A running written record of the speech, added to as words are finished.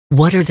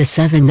What are the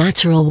 7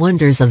 natural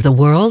wonders of the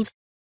world?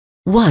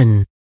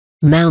 1.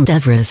 Mount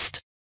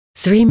Everest.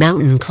 3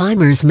 mountain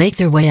climbers make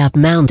their way up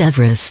Mount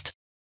Everest.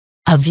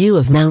 A view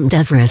of Mount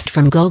Everest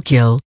from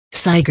Gokyo,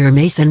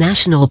 Sagarmatha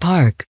National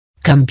Park,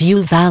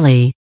 Khumbu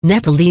Valley,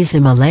 Nepalese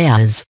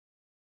Himalayas.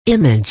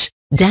 Image,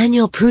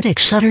 Daniel Prudek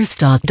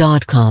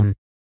Shutterstock.com.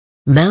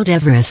 Mount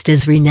Everest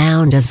is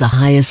renowned as the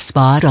highest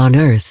spot on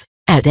Earth,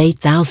 at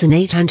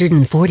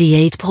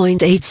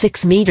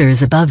 8,848.86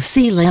 meters above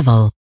sea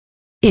level.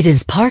 It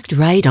is parked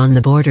right on the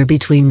border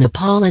between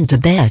Nepal and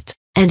Tibet,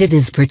 and it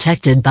is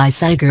protected by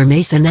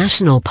Sagarmatha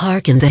National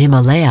Park in the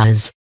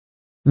Himalayas.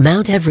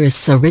 Mount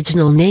Everest's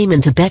original name in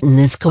Tibetan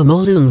is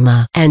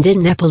Chomolungma, and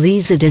in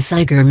Nepalese it is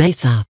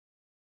Sagarmatha.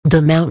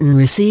 The mountain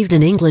received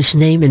an English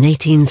name in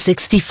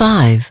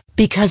 1865,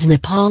 because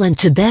Nepal and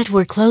Tibet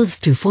were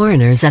closed to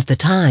foreigners at the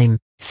time,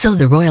 so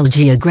the Royal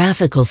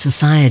Geographical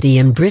Society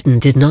in Britain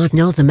did not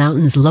know the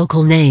mountain's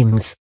local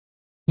names.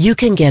 You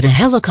can get a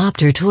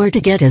helicopter tour to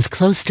get as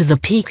close to the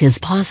peak as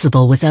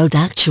possible without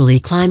actually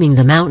climbing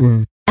the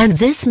mountain, and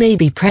this may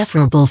be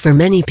preferable for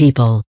many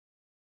people.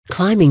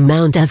 Climbing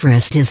Mount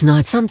Everest is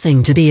not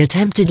something to be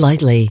attempted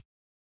lightly.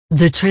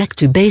 The trek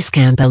to base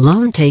camp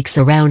alone takes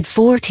around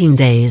 14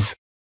 days.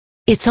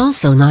 It's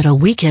also not a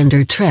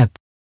weekender trip.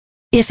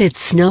 If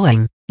it's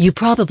snowing, you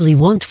probably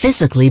won't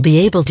physically be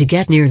able to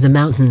get near the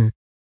mountain.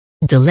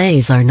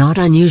 Delays are not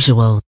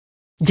unusual.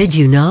 Did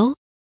you know?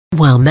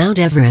 While Mount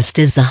Everest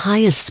is the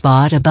highest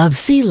spot above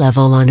sea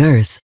level on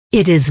Earth,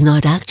 it is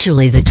not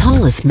actually the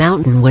tallest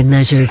mountain when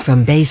measured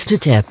from base to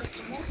tip.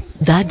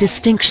 That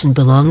distinction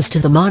belongs to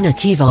the Mauna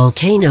Kea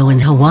volcano in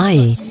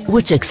Hawaii,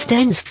 which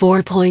extends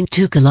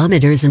 4.2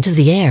 kilometers into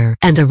the air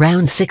and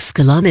around 6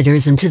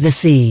 kilometers into the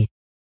sea.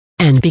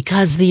 And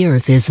because the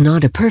Earth is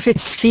not a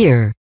perfect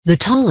sphere, the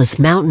tallest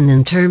mountain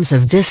in terms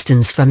of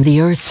distance from the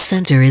Earth's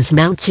center is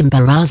Mount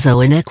Chimborazo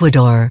in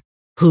Ecuador,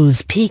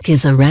 whose peak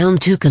is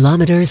around 2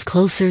 kilometers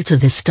closer to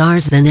the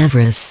stars than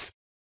Everest.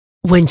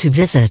 When to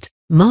visit,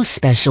 most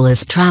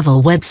specialist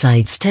travel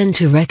websites tend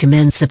to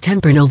recommend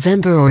September,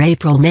 November or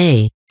April,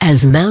 May,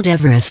 as Mount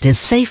Everest is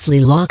safely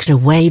locked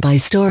away by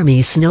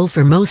stormy snow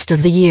for most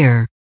of the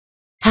year.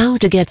 How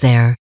to get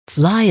there?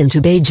 Fly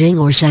into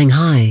Beijing or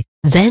Shanghai,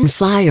 then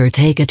fly or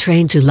take a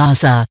train to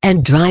Lhasa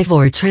and drive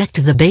or trek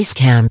to the base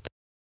camp.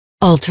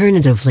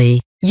 Alternatively,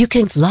 you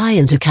can fly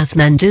into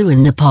Kathmandu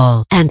in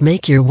Nepal and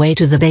make your way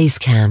to the base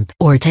camp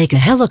or take a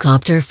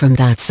helicopter from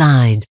that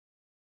side.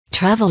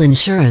 Travel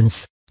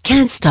insurance.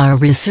 CanStar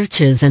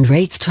researches and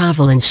rates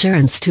travel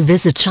insurance to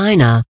visit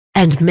China,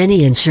 and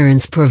many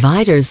insurance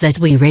providers that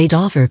we rate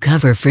offer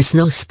cover for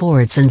snow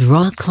sports and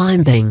rock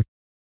climbing.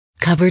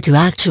 Cover to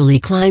actually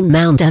climb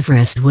Mount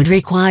Everest would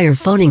require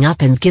phoning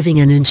up and giving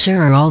an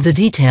insurer all the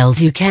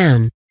details you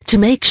can, to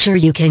make sure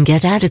you can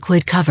get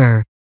adequate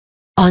cover.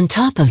 On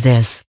top of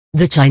this,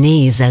 the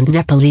Chinese and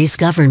Nepalese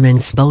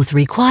governments both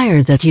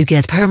require that you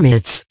get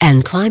permits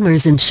and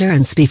climber's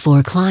insurance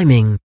before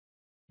climbing.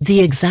 The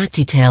exact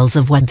details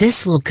of what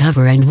this will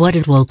cover and what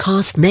it will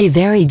cost may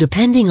vary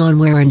depending on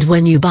where and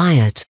when you buy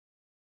it.